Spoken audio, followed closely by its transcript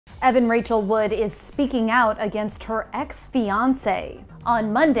Evan Rachel Wood is speaking out against her ex-fiancé.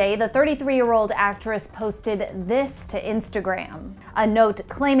 On Monday, the 33-year-old actress posted this to Instagram. A note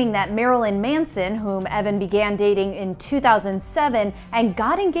claiming that Marilyn Manson, whom Evan began dating in 2007 and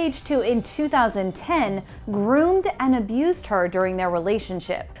got engaged to in 2010, groomed and abused her during their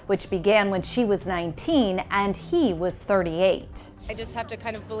relationship, which began when she was 19 and he was 38. I just have to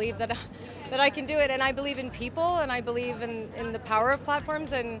kind of believe that I can do it, and I believe in people, and I believe in the power of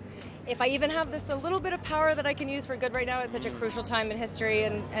platforms, and if I even have this a little bit of power that I can use for good right now at such a crucial time in history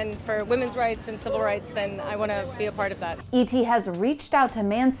and for women's rights and civil rights, then I want to be a part of that. ET has reached out to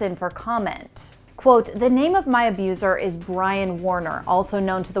Manson for comment. Quote, "The name of my abuser is Brian Warner, also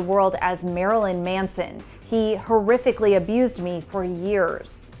known to the world as Marilyn Manson. He horrifically abused me for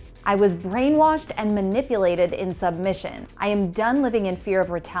years. I was brainwashed and manipulated in submission. I am done living in fear of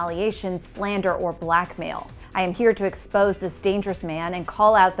retaliation, slander, or blackmail. I am here to expose this dangerous man and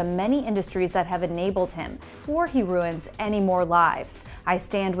call out the many industries that have enabled him before he ruins any more lives. I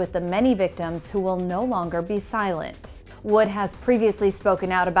stand with the many victims who will no longer be silent." Wood has previously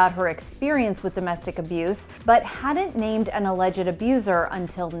spoken out about her experience with domestic abuse, but hadn't named an alleged abuser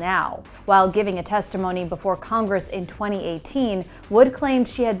until now. While giving a testimony before Congress in 2018, Wood claimed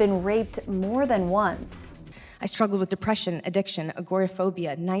she had been raped more than once. I struggled with depression, addiction,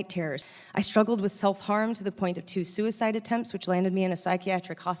 agoraphobia, night terrors. I struggled with self-harm to the point of 2 suicide attempts, which landed me in a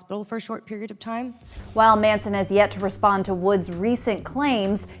psychiatric hospital for a short period of time. While Manson has yet to respond to Wood's recent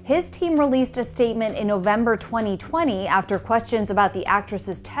claims, his team released a statement in November 2020 after questions about the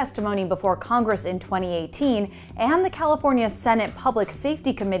actress's testimony before Congress in 2018 and the California Senate Public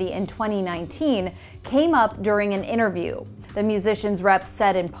Safety Committee in 2019 came up during an interview. The musician's rep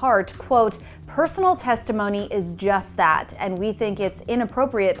said in part, quote, "Personal testimony is just that, and we think it's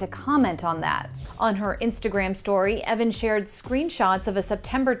inappropriate to comment on that." On her Instagram story, Evan shared screenshots of a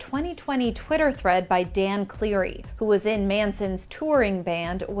September 2020 Twitter thread by Dan Cleary, who was in Manson's touring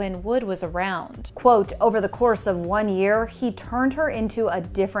band when Wood was around. Quote, "Over the course of 1 year, he turned her into a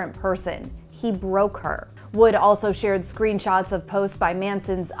different person. He broke her." Wood also shared screenshots of posts by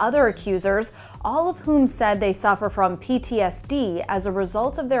Manson's other accusers, all of whom said they suffer from PTSD as a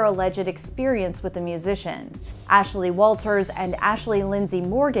result of their alleged experience with the musician. Ashley Walters and Ashley Lindsay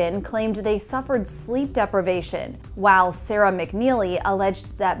Morgan claimed they suffered sleep deprivation, while Sarah McNeely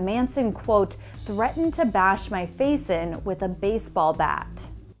alleged that Manson, quote, "threatened to bash my face in with a baseball bat."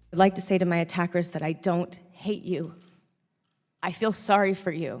 I'd like to say to my attackers that I don't hate you. I feel sorry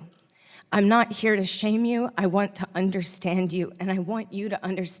for you. I'm not here to shame you. I want to understand you, and I want you to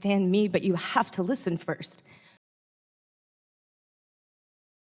understand me, but you have to listen first.